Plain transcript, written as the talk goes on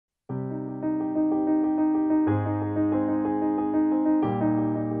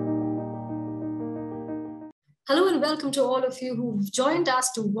Hello and welcome to all of you who've joined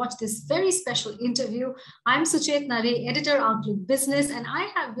us to watch this very special interview. I'm Suchet Nare, editor Outlook Business, and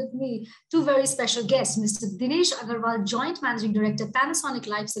I have with me two very special guests, Mr. Dinesh Aggarwal, Joint Managing Director, Panasonic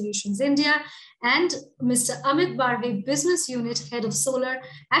Life Solutions India, and Mr. Amit Barve, Business Unit Head of Solar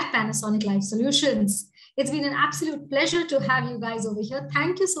at Panasonic Life Solutions. It's been an absolute pleasure to have you guys over here.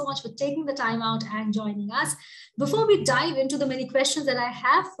 Thank you so much for taking the time out and joining us. Before we dive into the many questions that I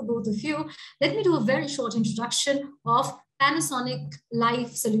have for both of you, let me do a very short introduction of Panasonic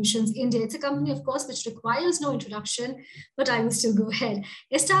Life Solutions India. It's a company, of course, which requires no introduction, but I will still go ahead.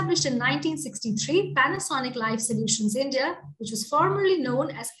 Established in 1963, Panasonic Life Solutions India, which was formerly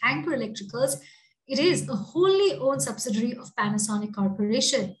known as Anchor Electricals, it is a wholly owned subsidiary of Panasonic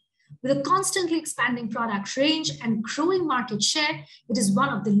Corporation. With a constantly expanding product range and growing market share, it is one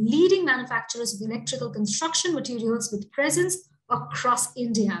of the leading manufacturers of electrical construction materials with presence across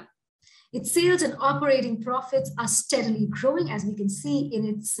India. Its sales and operating profits are steadily growing, as we can see in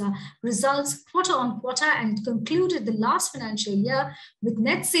its results quarter on quarter, and it concluded the last financial year with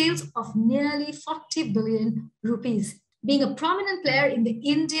net sales of nearly 40 billion rupees. Being a prominent player in the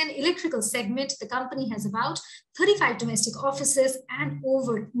Indian electrical segment, the company has about 35 domestic offices and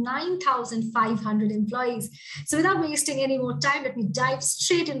over 9,500 employees. So without wasting any more time, let me dive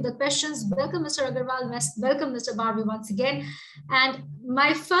straight into the questions. Welcome, Mr. Aggarwal. Welcome, Mr. Barve, once again. And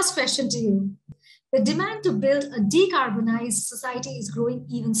my first question to you. The demand to build a decarbonized society is growing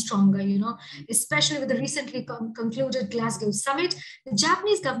even stronger, especially with the recently concluded Glasgow summit. The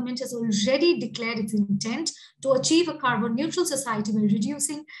Japanese government has already declared its intent to achieve a carbon neutral society by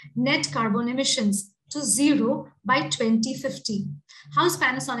reducing net carbon emissions to zero by 2050. How is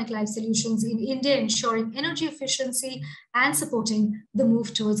Panasonic Life Solutions in India ensuring energy efficiency and supporting the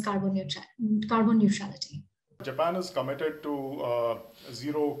move towards carbon neutrality? Japan is committed to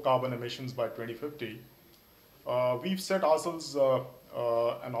zero carbon emissions by 2050. We've set ourselves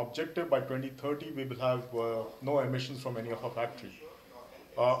an objective by 2030. We will have no emissions from any of our factories.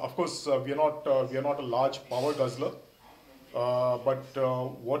 Of course, we are not a large power guzzler, but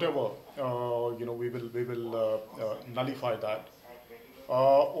whatever we will nullify that.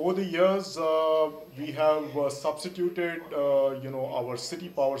 Over the years, we have substituted our city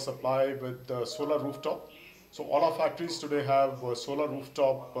power supply with solar rooftop. So all our factories today have solar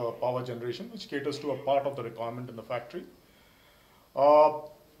rooftop power generation, which caters to a part of the requirement in the factory.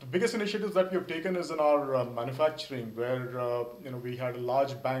 The biggest initiatives that we have taken is in our manufacturing, where we had a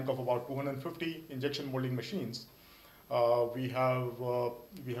large bank of about 250 injection molding machines. We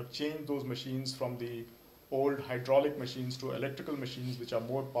have changed those machines from the old hydraulic machines to electrical machines, which are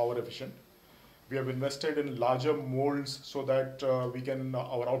more power efficient. We have invested in larger molds so that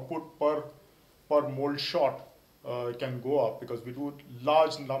our output per mold shot can go up, because we do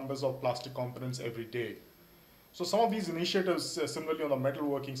large numbers of plastic components every day. So some of these initiatives, similarly on the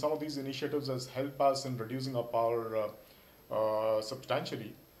metalworking, some of these initiatives has helped us in reducing our power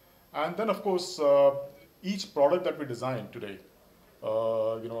substantially. And then, of course, each product that we design today,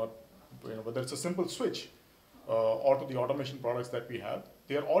 whether it's a simple switch or to the automation products that we have,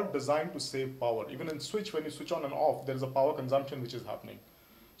 they are all designed to save power. Even in switch, when you switch on and off, there is a power consumption which is happening.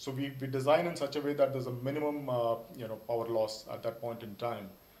 So we design in such a way that there's a minimum power loss at that point in time.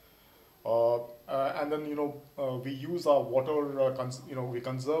 And then we use our water, we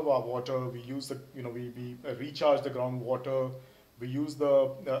conserve our water. We use we recharge the groundwater. We use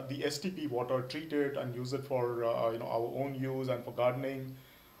the STP water, treat it and use it for our own use and for gardening.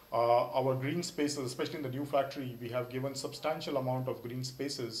 Our green spaces, especially in the new factory, we have given substantial amount of green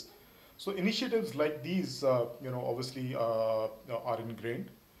spaces. So initiatives like these, obviously are ingrained.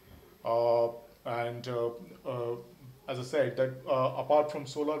 As I said, that apart from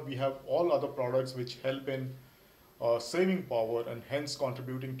solar, we have all other products which help in saving power and hence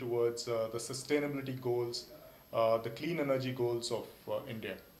contributing towards the sustainability goals, the clean energy goals of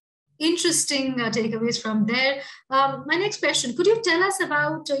India. Interesting takeaways from there. My next question, could you tell us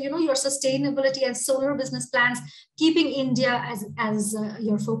about your sustainability and solar business plans, keeping India as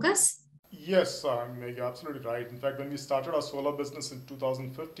your focus? Yes, you're absolutely right. In fact, when we started our solar business in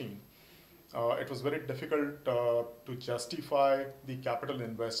 2015, it was very difficult to justify the capital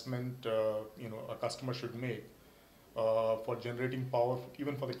investment a customer should make for generating power,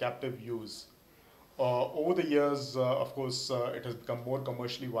 even for the captive use. Over the years, of course, it has become more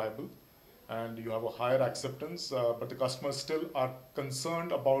commercially viable, and you have a higher acceptance, but the customers still are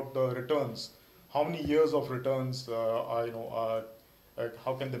concerned about the returns. How many years of returns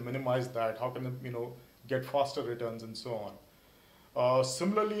how can they minimize that? How can they get faster returns and so on?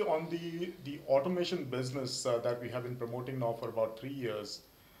 Similarly, on the automation business that we have been promoting now for about 3 years,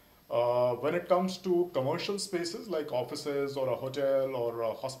 When it comes to commercial spaces like offices or a hotel or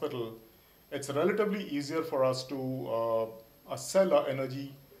a hospital, it's relatively easier for us to sell an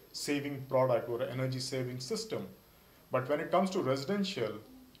energy saving product or an energy saving system. But when it comes to residential,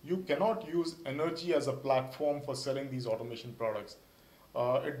 you cannot use energy as a platform for selling these automation products.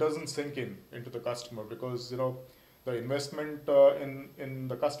 It doesn't sink into the customer, because the investment in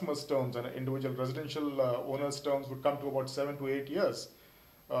the customer's terms and individual residential owner's terms would come to about 7 to 8 years.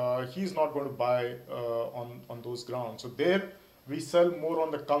 He's not going to buy on those grounds. So there we sell more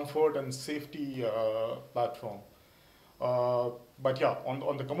on the comfort and safety platform. But yeah,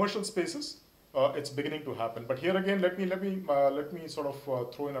 on the commercial spaces, it's beginning to happen. But here again, let me sort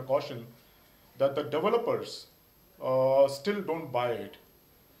of throw in a caution that the developers still don't buy it,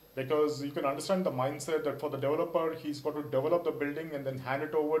 because you can understand the mindset that for the developer, he's got to develop the building and then hand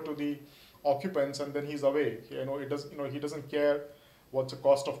it over to the occupants, and then he's away. He doesn't care what's the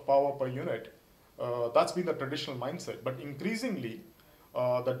cost of power per unit. That's been the traditional mindset. But increasingly,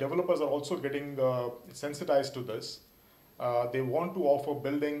 the developers are also getting sensitized to this. They want to offer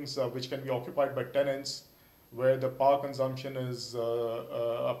buildings which can be occupied by tenants, where the power consumption is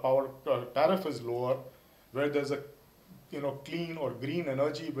a power tariff is lower, where there's a clean or green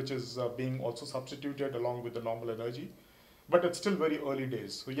energy which is being also substituted along with the normal energy. But it's still very early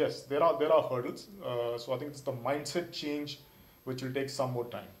days. So yes, there are hurdles. So I think it's the mindset change which will take some more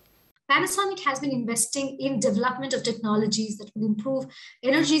time. Panasonic has been investing in development of technologies that will improve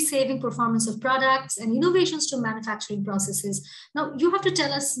energy saving performance of products and innovations to manufacturing processes. Now, you have to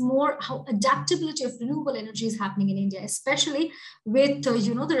tell us more how adaptability of renewable energy is happening in India, especially with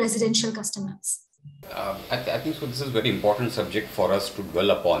the residential customers. I think so. This is a very important subject for us to dwell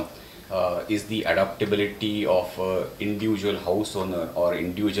upon. Is the adaptability of individual house owner or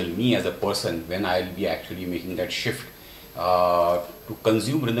individual me as a person when I'll be actually making that shift to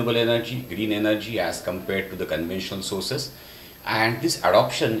consume renewable energy, green energy as compared to the conventional sources. And this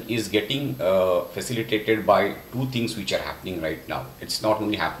adoption is getting facilitated by two things which are happening right now. It's not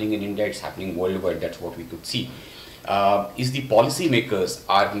only happening in India, it's happening worldwide. That's what we could see. Is the policymakers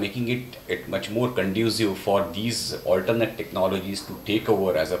are making it much more conducive for these alternate technologies to take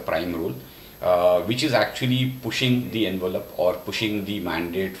over as a prime role, which is actually pushing the envelope or pushing the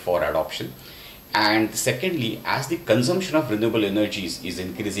mandate for adoption. And secondly, as the consumption of renewable energies is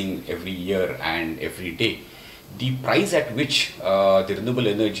increasing every year and every day, the price at which the renewable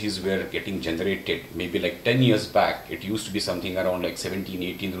energies were getting generated, maybe like 10 years back, it used to be something around like 17,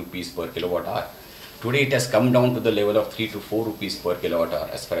 18 rupees per kilowatt hour. Today it has come down to the level of 3 to 4 rupees per kilowatt hour,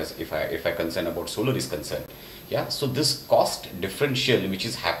 as far as if I concern about solar is concerned. Yeah, so this cost differential which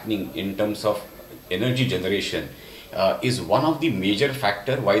is happening in terms of energy generation is one of the major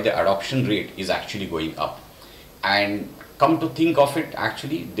factor why the adoption rate is actually going up. And come to think of it,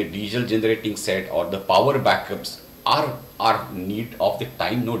 actually the diesel generating set or the power backups are need of the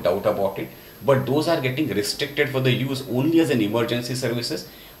time, no doubt about it, but those are getting restricted for the use only as an emergency services,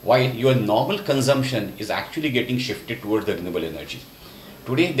 while your normal consumption is actually getting shifted towards the renewable energy.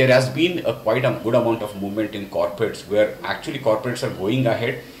 Today there has been quite a good amount of movement in corporates, where actually corporates are going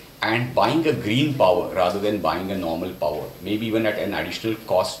ahead and buying a green power rather than buying a normal power, maybe even at an additional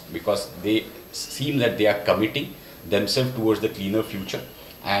cost, because they seem that they are committing themselves towards the cleaner future,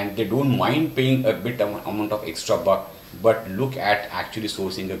 and they don't mind paying a bit amount of extra buck, but look at actually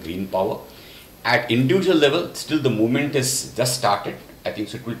sourcing a green power. At individual level, still the movement is just started. I think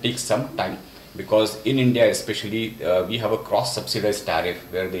so it will take some time, because in India especially, we have a cross-subsidized tariff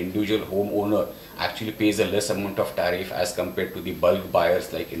where the individual homeowner actually pays a less amount of tariff as compared to the bulk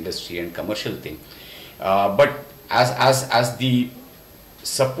buyers like industry and commercial thing. But as the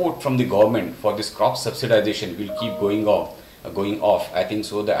support from the government for this cross subsidization will keep going off, I think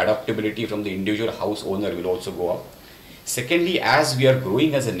so the adaptability from the individual house owner will also go up. Secondly, as we are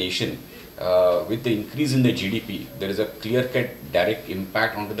growing as a nation, with the increase in the GDP, there is a clear-cut direct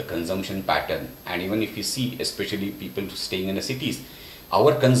impact onto the consumption pattern. And even if you see, especially people staying in the cities,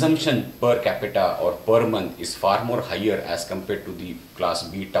 our consumption per capita or per month is far more higher as compared to the class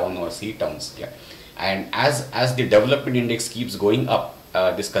B town or C towns. Yeah. And as the development index keeps going up,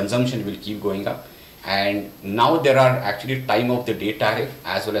 this consumption will keep going up. And now there are actually time of the day tariff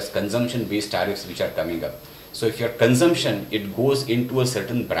as well as consumption based tariffs which are coming up. So if your consumption, it goes into a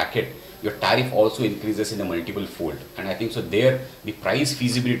certain bracket, your tariff also increases in a multiple fold. And I think so there the price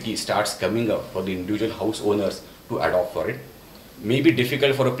feasibility starts coming up for the individual house owners to adopt for it. Maybe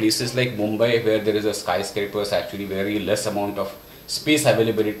difficult for places like Mumbai, where there is a skyscrapers, actually very less amount of space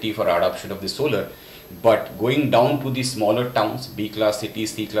availability for adoption of the solar. But going down to the smaller towns, B class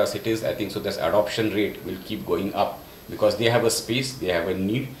cities, C class cities, I think so this adoption rate will keep going up, because they have a space, they have a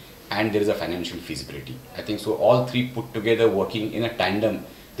need, and there is a financial feasibility. I think so all three put together working in a tandem,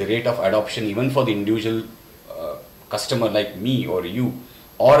 the rate of adoption even for the individual customer like me or you,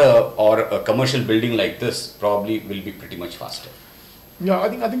 or a commercial building like this probably will be pretty much faster. Yeah, I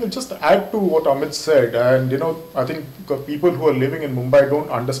think I'll just add to what Amit said, and I think people who are living in Mumbai don't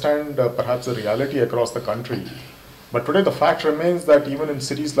understand perhaps the reality across the country. But today the fact remains that even in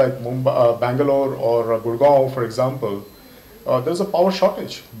cities like Mumbai, Bangalore or Gurgaon, for example, there's a power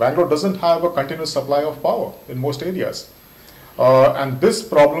shortage. Bangalore doesn't have a continuous supply of power in most areas. And this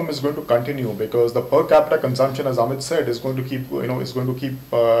problem is going to continue because the per capita consumption, as Amit said, is going to keep,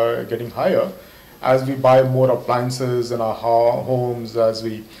 getting higher as we buy more appliances in our homes, as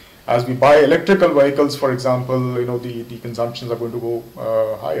we buy electrical vehicles, for example, the consumptions are going to go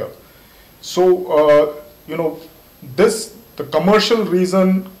higher. So, the commercial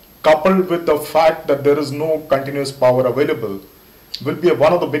reason coupled with the fact that there is no continuous power available will be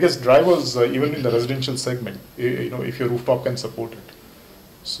one of the biggest drivers even in the residential segment, if your rooftop can support it.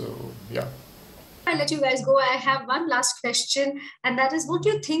 So, yeah. I'll let you guys go. I have one last question, and that is, what do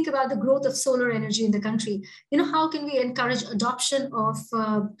you think about the growth of solar energy in the country? How can we encourage adoption of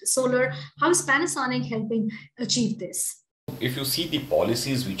solar? How is Panasonic helping achieve this? If you see the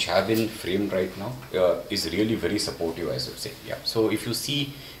policies which have been framed right now, is really very supportive, I should say. Yeah. So if you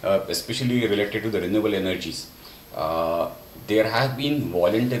see, especially related to the renewable energies, there have been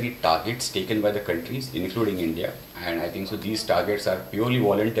voluntary targets taken by the countries, including India, and I think so these targets are purely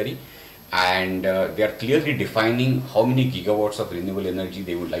voluntary, and they are clearly defining how many gigawatts of renewable energy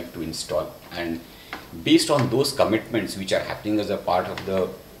they would like to install. And based on those commitments which are happening as a part of the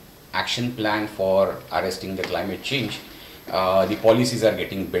action plan for arresting the climate change, the policies are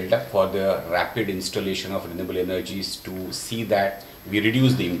getting built up for the rapid installation of renewable energies to see that we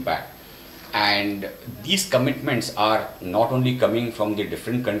reduce the impact. And these commitments are not only coming from the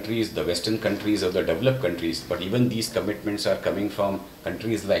different countries, the Western countries or the developed countries, but even these commitments are coming from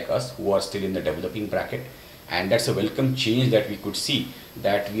countries like us who are still in the developing bracket. And that's a welcome change that we could see,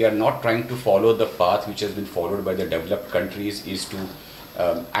 that we are not trying to follow the path which has been followed by the developed countries, is to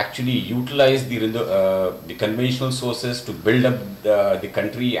actually utilize the conventional sources to build up the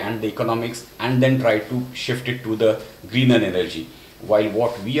country and the economics, and then try to shift it to the greener energy. While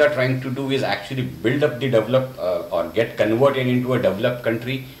what we are trying to do is actually build up the developed or get converted into a developed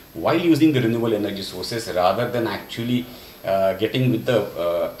country while using the renewable energy sources, rather than actually getting with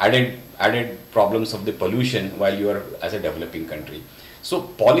the added problems of the pollution while you are as a developing country. So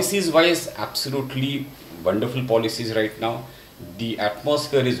policies wise, absolutely wonderful policies right now. The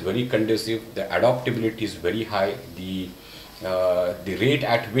atmosphere is very conducive, the adaptability is very high, the rate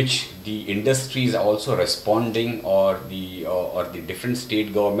at which the industry is also responding, or the different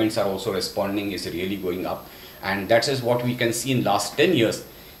state governments are also responding, is really going up. And that is what we can see in last 10 years.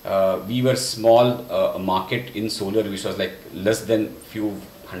 We were small market in solar, which was like less than few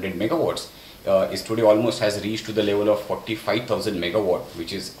hundred megawatts. Is today almost has reached to the level of 45,000 megawatt,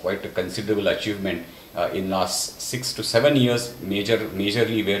 which is quite a considerable achievement in last 6 to 7 years,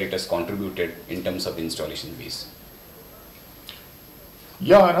 majorly where it has contributed in terms of installation base.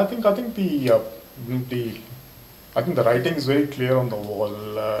 Yeah, and I think the writing is very clear on the wall.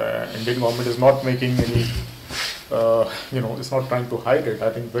 Indian government is not making any, it's not trying to hide it. I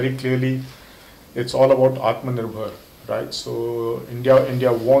think very clearly, it's all about Atmanirbhar, right? So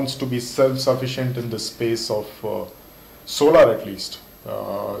India wants to be self-sufficient in the space of solar, at least.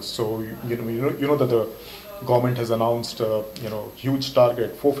 So you know that the government has announced huge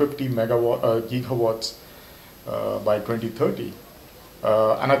target, 450 gigawatts by 2030.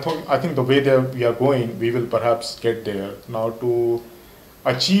 And I think the way that we are going, we will perhaps get there. Now, to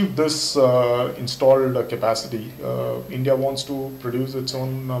achieve this installed capacity, India wants to produce its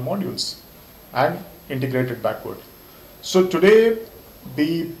own modules and integrate it backward. So today,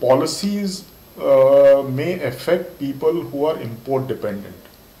 the policies may affect people who are import dependent,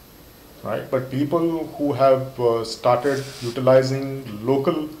 right? But people who have started utilizing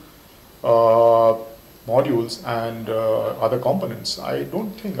local modules and other components, I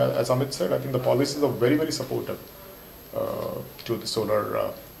don't think, as Amit said, I think the policies are very, very supportive to the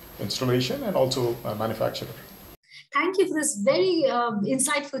solar installation and also manufacturer. Thank you for this very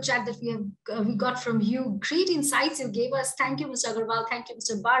insightful chat that we got from you. Great insights you gave us. Thank you, Mr. Aggarwal. Thank you,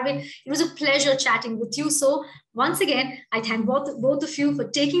 Mr. Barve. It was a pleasure chatting with you. So once again, I thank both of you for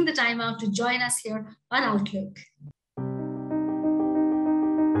taking the time out to join us here on Outlook.